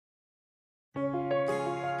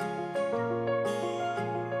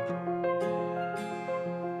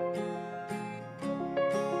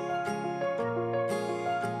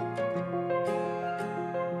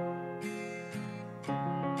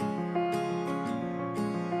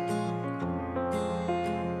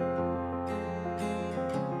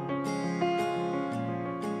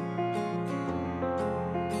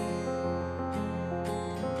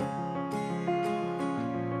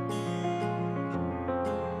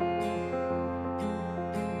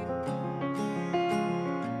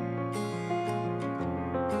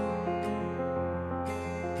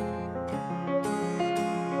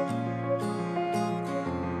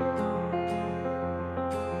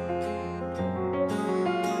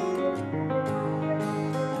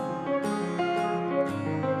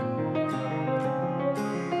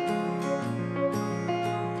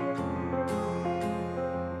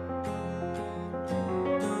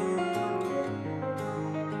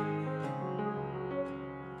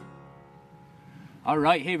All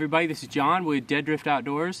right, hey everybody, this is John with Dead Drift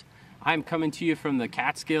Outdoors. I'm coming to you from the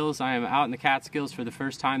Catskills. I am out in the Catskills for the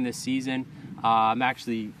first time this season. I'm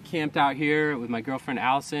actually camped out here with my girlfriend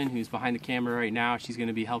Alyson, who's behind the camera right now. She's going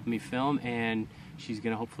to be helping me film, and she's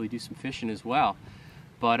going to hopefully do some fishing as well.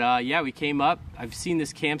 But yeah, we came up. I've seen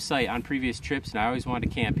this campsite on previous trips, and I always wanted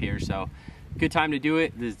to camp here, so good time to do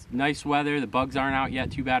it. There's nice weather. The bugs aren't out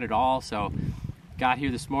yet too bad at all, so got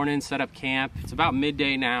here this morning, set up camp. It's about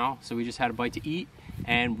midday now, so we just had a bite to eat,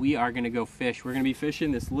 and we are gonna go fish. We're gonna be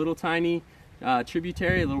fishing this little tiny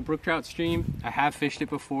tributary, a little brook trout stream. I have fished it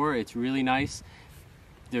before. It's really nice.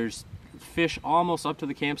 There's fish almost up to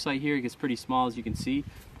the campsite here. It gets pretty small, as you can see.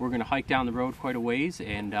 We're gonna hike down the road quite a ways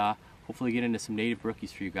and hopefully get into some native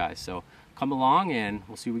brookies for you guys. So come along and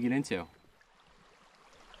we'll see what we get into.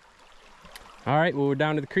 All right, well, we're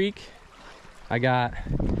down to the creek. I got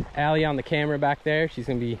Allie on the camera back there. She's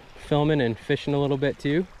gonna be filming and fishing a little bit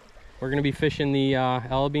too. We're gonna be fishing the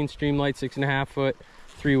Bean Streamlight 6.5 foot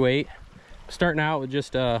 3-weight. Starting out with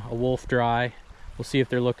just a wolf dry. We'll see if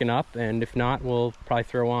they're looking up, and if not, we'll probably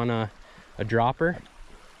throw on a dropper.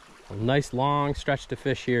 A nice long stretch to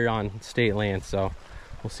fish here on state land, so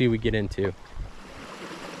we'll see what we get into.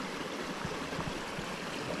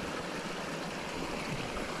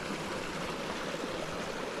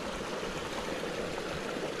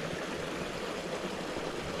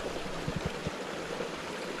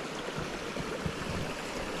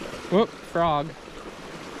 Whoop, frog.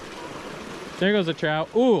 There goes a trout.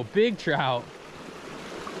 Ooh, big trout.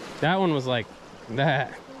 That one was like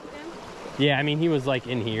that. Yeah, I mean, he was like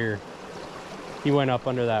in here. He went up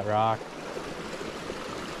under that rock.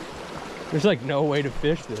 There's like no way to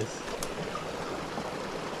fish this.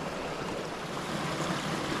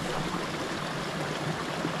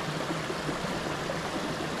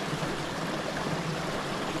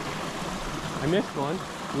 I missed one,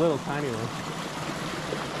 a little tiny one.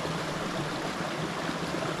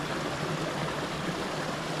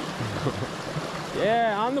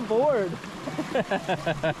 Yeah, on the board.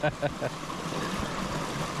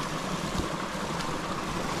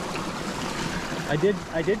 I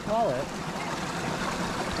did call it.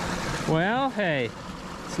 Well, hey,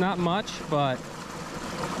 it's not much, but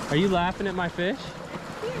are you laughing at my fish?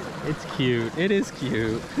 It's cute. It is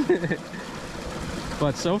cute.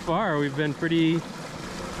 But so far we've been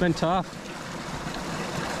it's been tough.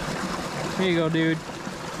 Here you go, dude.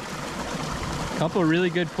 Couple really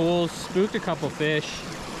good pulls, spooked a couple fish,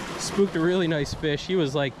 spooked a really nice fish. He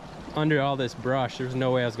was like under all this brush. There's no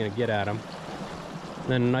way I was gonna get at him. And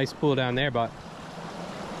then a nice pull down there, but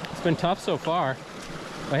it's been tough so far.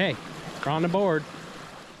 But hey, we're on the board.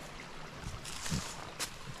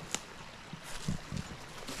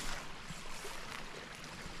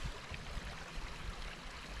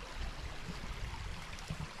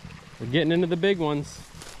 We're getting into the big ones.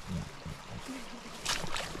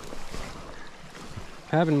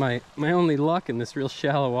 Having my only luck in this real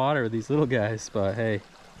shallow water with these little guys, but hey.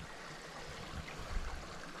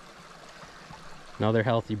 Another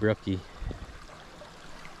healthy brookie.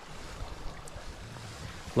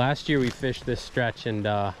 Last year we fished this stretch and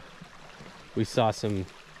we saw some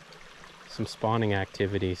spawning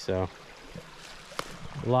activity, so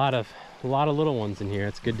a lot of little ones in here.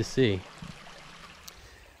 It's good to see.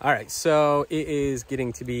 All right, so it is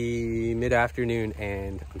getting to be mid-afternoon,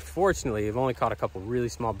 and unfortunately, I've only caught a couple really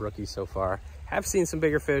small brookies so far. Have seen some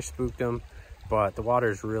bigger fish, spooked them, but the water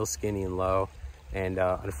is real skinny and low. And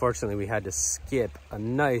unfortunately, we had to skip a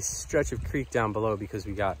nice stretch of creek down below because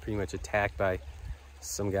we got pretty much attacked by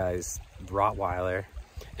some guy's Rottweiler.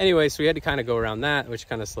 Anyway, so we had to kind of go around that, which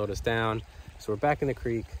kind of slowed us down. So we're back in the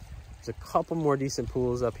creek. There's a couple more decent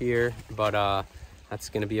pools up here, but that's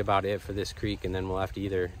going to be about it for this creek, and then we'll have to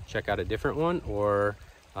either check out a different one or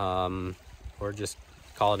just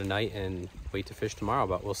call it a night and wait to fish tomorrow.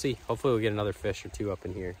 But we'll see. Hopefully we'll get another fish or two up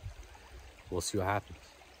in here. We'll see what happens.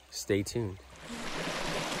 Stay tuned.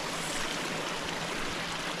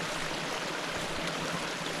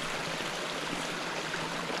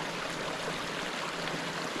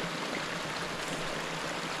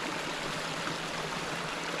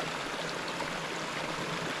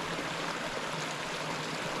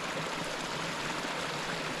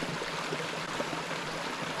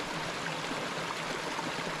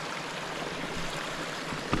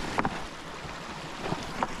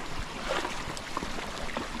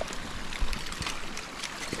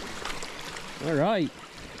 All right,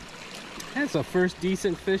 that's the first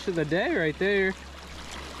decent fish of the day right there.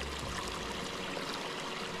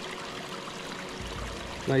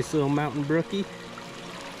 Nice little mountain brookie.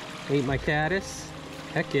 Ate my caddis.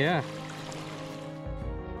 Heck yeah.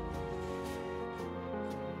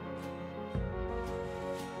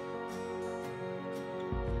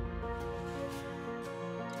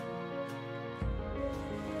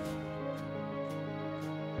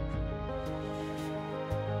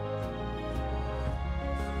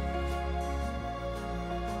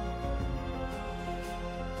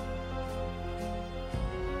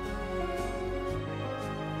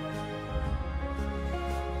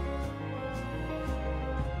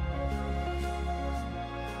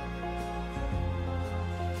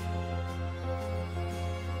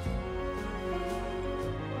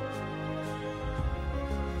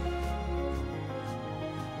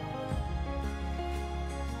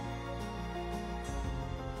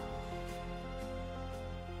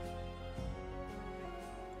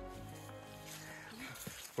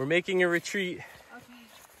 We're making a retreat. Okay.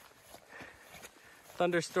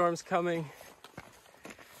 Thunderstorms coming.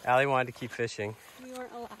 Allie wanted to keep fishing. We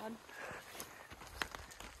weren't allowed.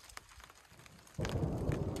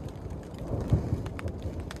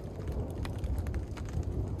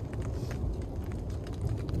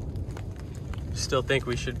 Still think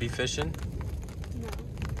we should be fishing?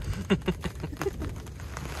 No.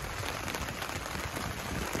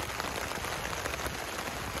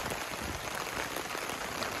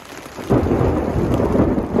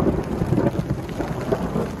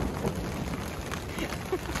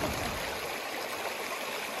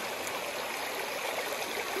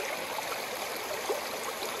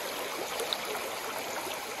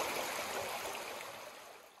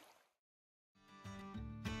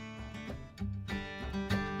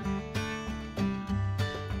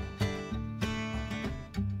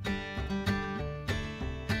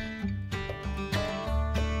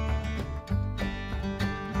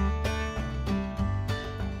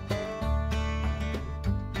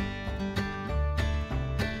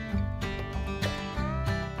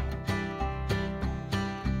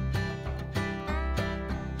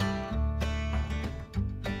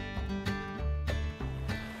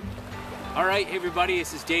 All right, everybody,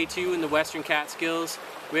 this is day 2 in the Western Catskills.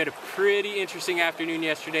 We had a pretty interesting afternoon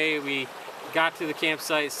yesterday. We got to the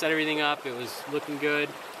campsite, set everything up, it was looking good,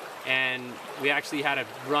 and we actually had a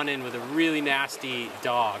run-in with a really nasty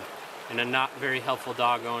dog and a not very helpful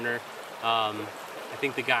dog owner. I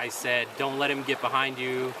think the guy said, don't let him get behind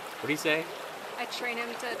you. What did he say? I train him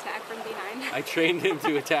to attack from behind. I trained him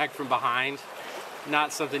to attack from behind.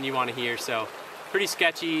 Not something you want to hear, so pretty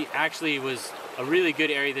sketchy. Actually, it was a really good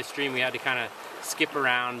area of the stream. We had to kind of skip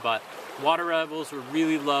around, but water levels were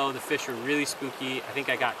really low. The fish were really spooky. I think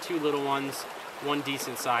I got 2 little ones, 1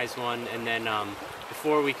 decent sized one, and then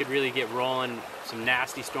before we could really get rolling, some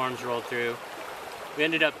nasty storms rolled through. We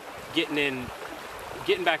ended up getting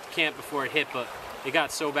back to camp before it hit, but it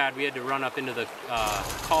got so bad we had to run up into the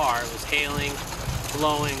car. It was hailing,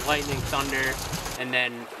 blowing, lightning, thunder, and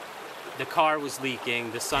then the car was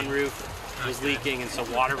leaking, the sunroof was leaking, and so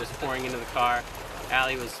water was pouring into the car.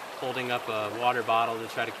 Allie was holding up a water bottle to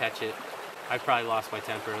try to catch it. I probably lost my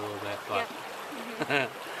temper a little bit, but Yeah.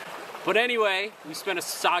 but anyway, we spent a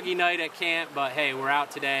soggy night at camp, but hey, we're out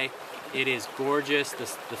today. It is gorgeous. The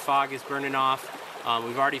fog is burning off.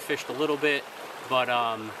 We've already fished a little bit, but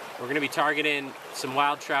we're gonna be targeting some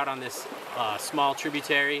wild trout on this small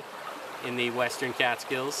tributary in the Western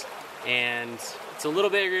Catskills, and it's a little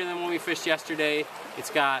bigger than when we fished yesterday. It's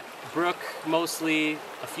got brook mostly,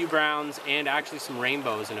 a few browns, and actually some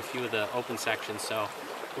rainbows in a few of the open sections. So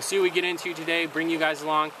we'll see what we get into today, bring you guys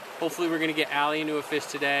along. Hopefully we're gonna get Allie into a fish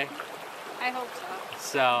today. I hope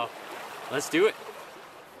so. So let's do it.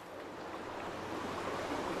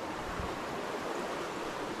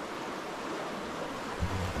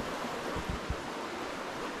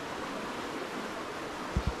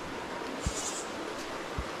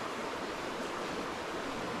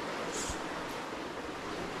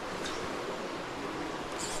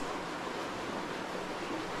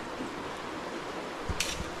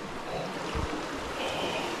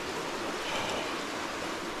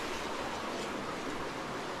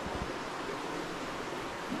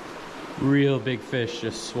 Real big fish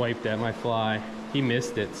just swiped at my fly. He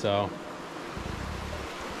missed it, so.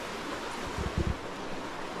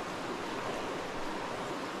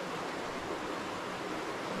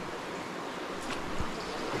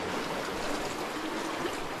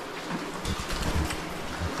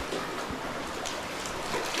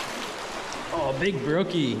 Oh, big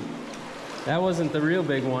brookie. That wasn't the real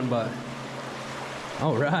big one, but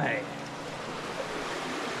all right.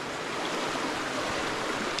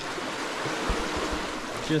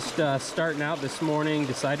 Just starting out this morning,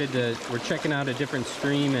 we're checking out a different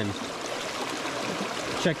stream and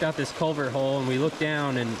checked out this culvert hole, and we looked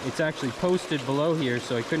down and it's actually posted below here,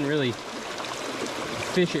 so I couldn't really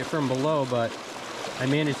fish it from below, but I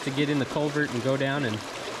managed to get in the culvert and go down and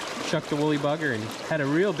chuck the woolly bugger, and had a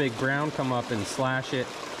real big brown come up and slash it,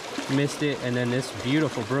 missed it, and then this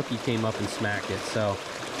beautiful brookie came up and smacked it. So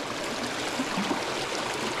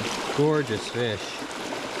gorgeous fish,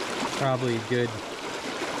 probably a good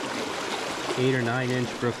 8 or 9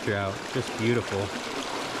 inch brook trout, just beautiful.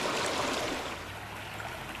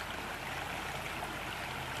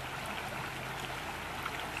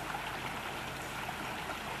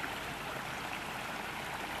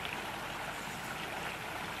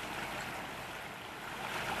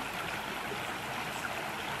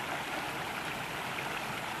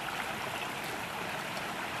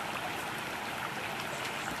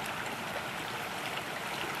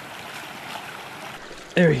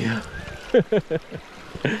 There you go.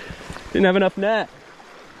 Didn't have enough net.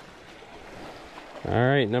 All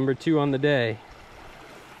right, number 2 on the day.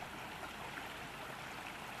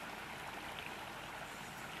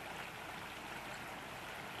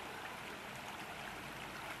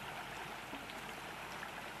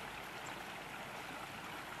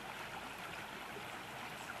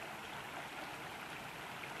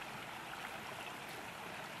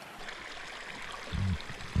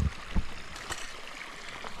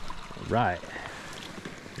 Right,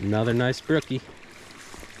 another nice brookie.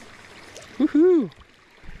 Woohoo!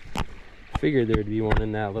 Figured there'd be one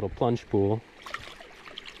in that little plunge pool.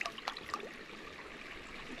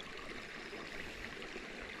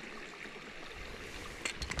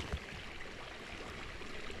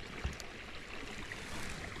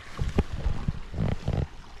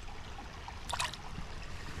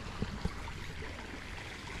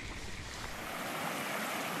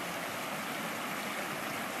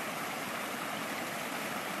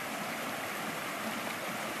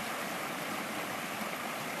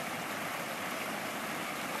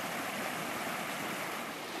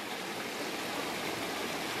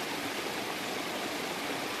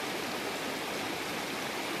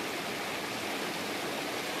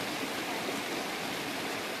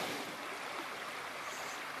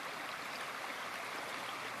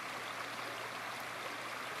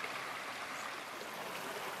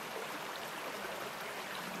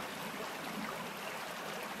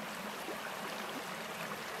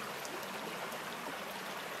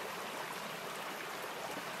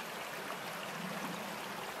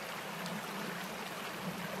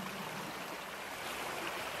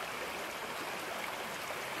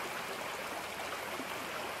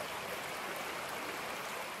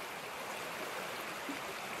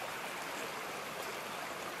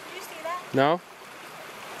 No?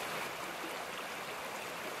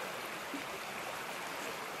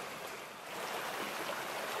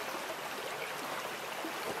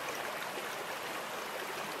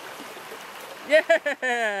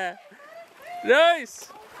 Yeah! Nice!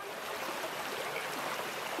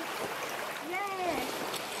 Yay!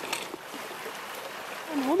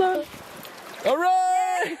 Hold on. All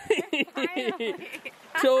right!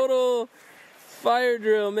 Total fire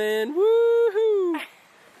drill, man. Woohoo!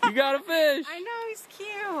 You got a fish. I know, he's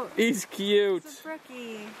cute. He's cute. He's a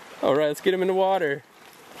brookie. All right, let's get him in the water.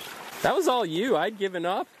 That was all you. I'd given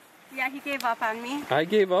up. Yeah, he gave up on me. I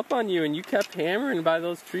gave up on you, and you kept hammering by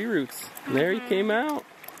those tree roots. And there he came out.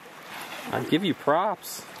 I'd give you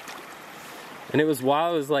props. And it was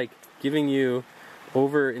while I was like giving you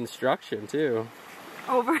over instruction too.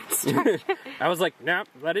 Over instruction. I was like, nope,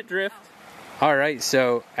 let it drift. All right,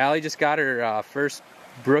 so Allie just got her first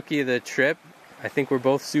brookie of the trip. I think we're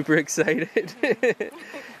both super excited.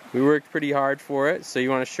 We worked pretty hard for it. So you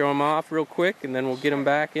want to show them off real quick and then we'll get them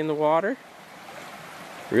back in the water.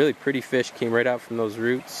 Really pretty fish came right out from those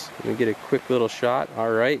roots. Let me get a quick little shot. All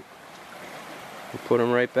right. We'll put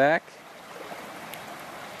him right back.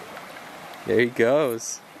 There he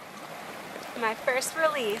goes. My first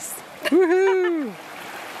release. Woohoo!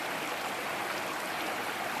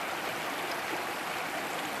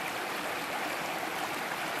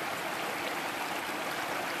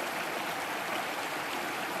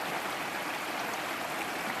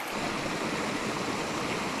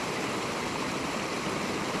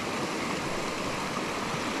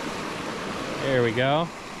 There we go.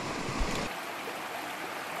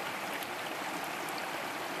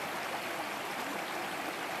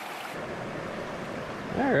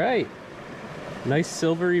 All right. Nice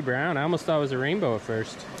silvery brown. I almost thought it was a rainbow at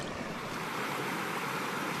first.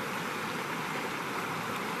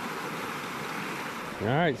 All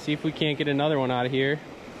right, see if we can't get another one out of here.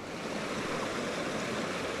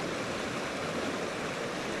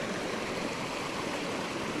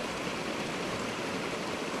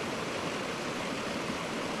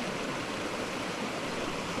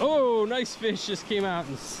 Oh, nice fish just came out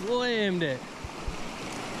and slammed it.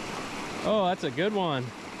 Oh, that's a good one.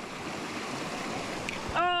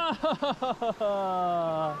 Oh,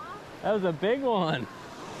 that was a big one.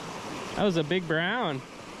 That was a big brown.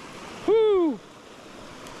 Whoo!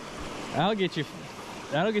 That'll get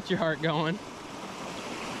your heart going.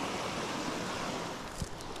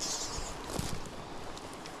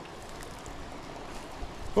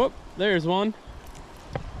 Whoop, there's one.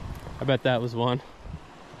 I bet that was one.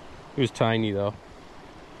 It was tiny though.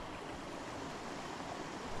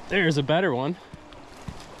 There's a better one.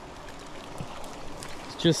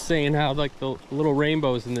 It's just saying how like the little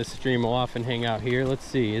rainbows in this stream will often hang out here. Let's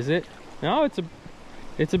see, is it? No,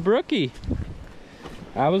 it's a brookie.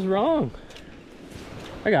 I was wrong.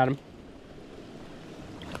 I got him.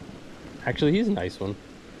 Actually, he's a nice one.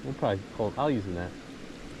 We'll probably I'll use him that.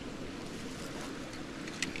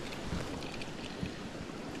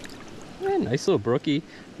 nice little brookie.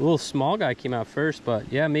 The little small guy came out first,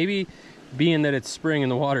 but yeah, maybe being that it's spring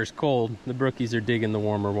and the water's cold, the brookies are digging the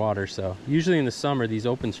warmer water. So usually in the summer, these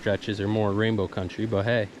open stretches are more rainbow country, but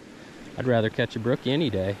hey, I'd rather catch a brookie any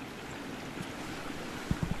day.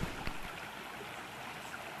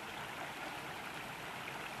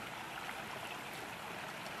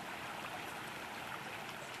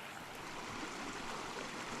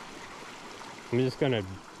 I'm just gonna,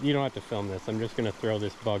 you don't have to film this, I'm just gonna throw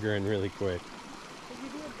this bugger in really quick. Did you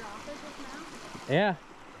do a dropper just now? Yeah.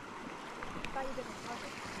 I thought you did a dropper.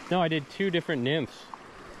 No, I did 2 different nymphs.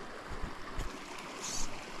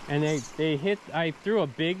 And they hit, I threw a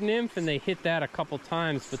big nymph and they hit that a couple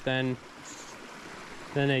times, but then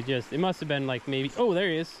they just, it must have been like maybe, oh, there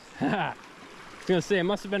he is. I was gonna say, it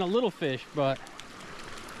must have been a little fish, but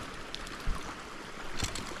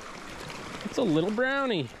it's a little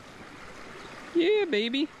brownie. Yeah,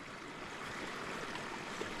 baby.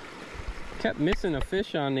 Kept missing a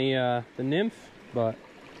fish on the nymph, but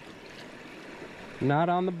not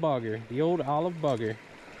on the bugger, the old olive bugger.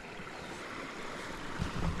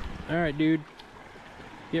 All right, dude,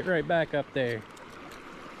 get right back up there.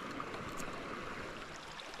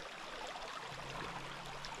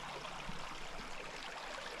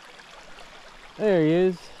 There he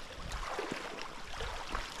is.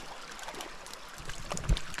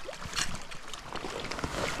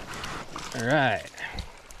 All right.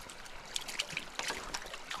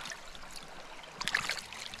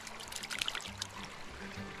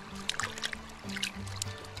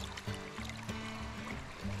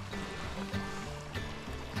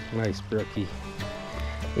 Nice brookie.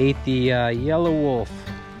 Ate the yellow wolf.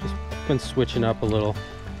 Just been switching up a little.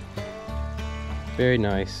 Very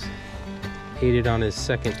nice. Ate it on his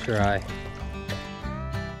second try.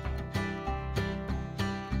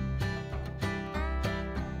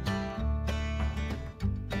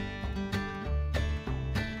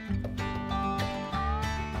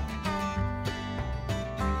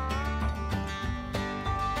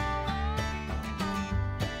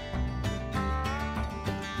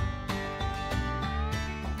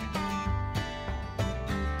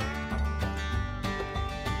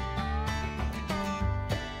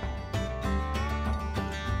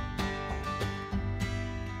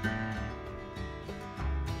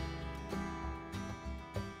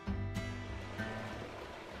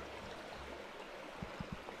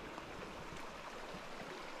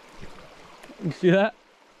 You see that?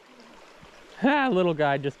 Ha! Little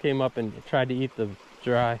guy just came up and tried to eat the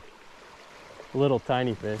dry. Little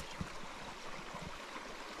tiny fish.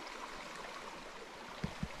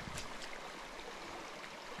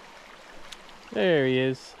 There he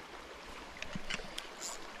is.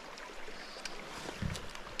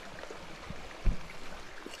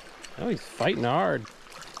 Oh, he's fighting hard.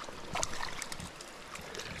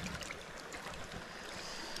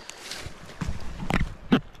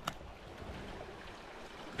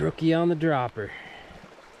 Brookie on the dropper.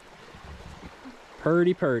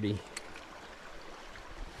 Purdy purdy.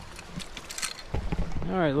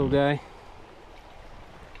 All right, little guy.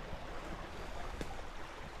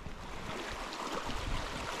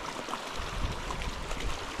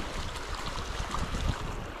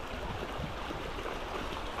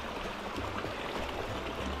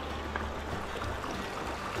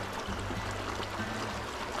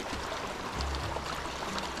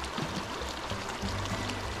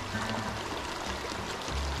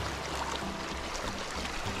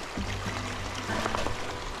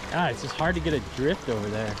 Ah, it's just hard to get a drift over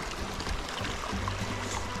there.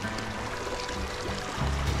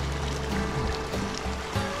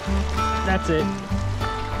 That's it.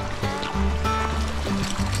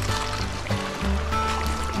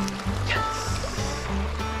 Yes.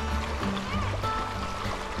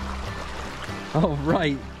 All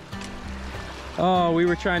right. Oh, we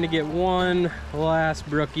were trying to get one last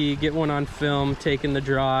brookie, get one on film, taking the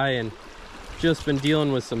dry, and just been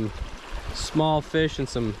dealing with some small fish and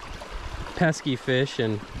some pesky fish,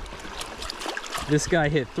 and this guy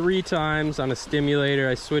hit 3 times on a stimulator.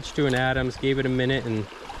 I switched to an Adams, gave it a minute, and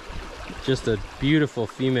just a beautiful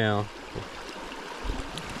female.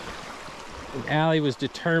 And Allie was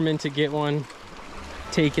determined to get one,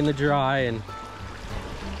 taking the dry, and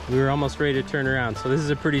we were almost ready to turn around. So this is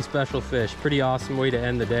a pretty special fish. Pretty awesome way to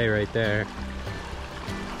end the day right there.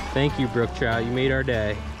 Thank you, brook trout. You made our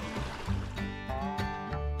day.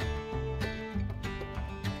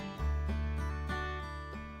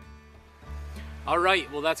 All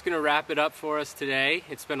right, well, that's gonna wrap it up for us today.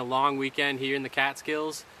 It's been a long weekend here in the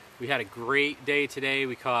Catskills. We had a great day today.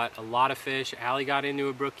 We caught a lot of fish. Allie got into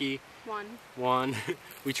a brookie. One.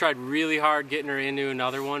 We tried really hard getting her into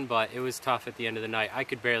another one, but it was tough at the end of the night. I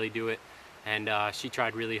could barely do it. and she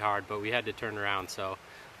tried really hard, but we had to turn around. So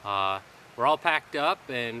we're all packed up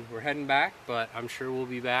and we're heading back, but I'm sure we'll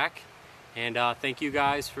be back. And thank you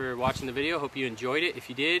guys for watching the video. Hope you enjoyed it. If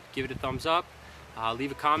you did, give it a thumbs up.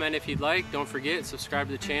 Leave a comment if you'd like. Don't forget, subscribe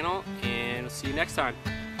to the channel, and we'll see you next time.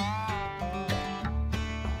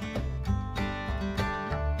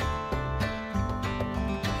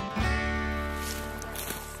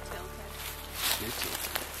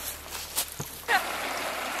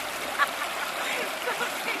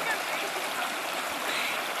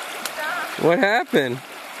 What happened?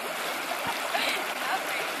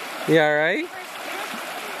 You alright?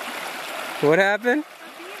 What happened?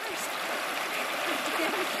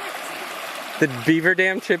 The beaver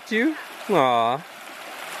dam tripped you? Aw,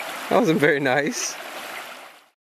 that wasn't very nice.